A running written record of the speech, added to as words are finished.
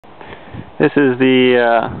This is the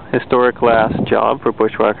historic last job for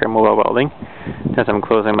Bushwhacker Mobile Welding as I'm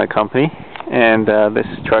closing my company, and this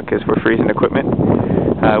truck is for freezing equipment.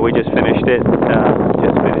 We just finished it,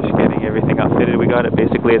 just finished getting everything outfitted. We got it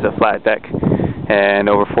basically as a flat deck, and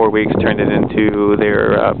over 4 weeks turned it into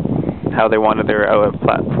their how they wanted their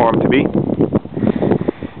platform to be.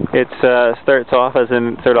 It starts off as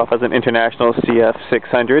an international CF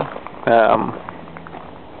 600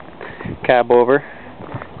 cab over.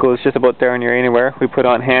 Goes just about there near anywhere. We put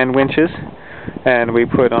on hand winches, and we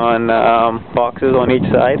put on boxes on each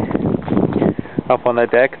side. Up on the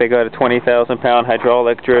deck, they got a 20,000 pound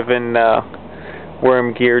hydraulic driven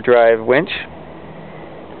worm gear drive winch.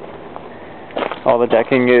 All the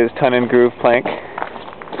decking is ton and groove plank.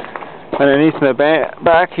 Underneath in the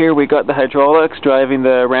back here we got the hydraulics driving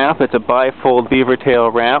the ramp. It's a bifold beaver tail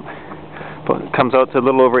ramp, but it comes out to a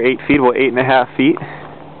little over 8 feet, well 8.5 feet.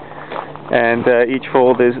 And each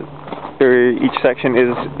section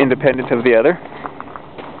is independent of the other.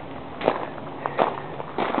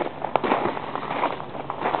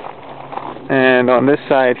 And on this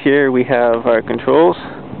side here we have our controls.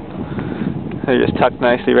 They're just tucked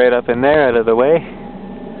nicely right up in there, out of the way.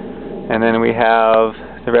 And then we have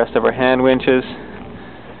the rest of our hand winches.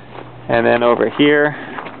 And then over here,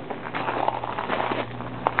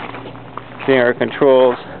 seeing our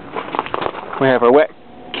controls, we have our wet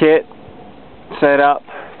kit set up.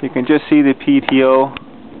 You can just see the PTO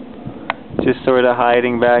just sort of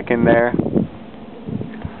hiding back in there.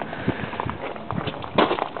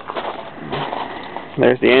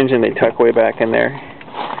 There's the engine, they tuck way back in there.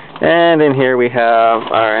 And in here we have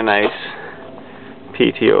our nice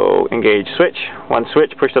PTO engage switch. One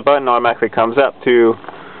switch, push the button, automatically comes up to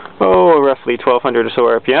roughly 1200 or so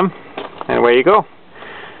RPM, and away you go.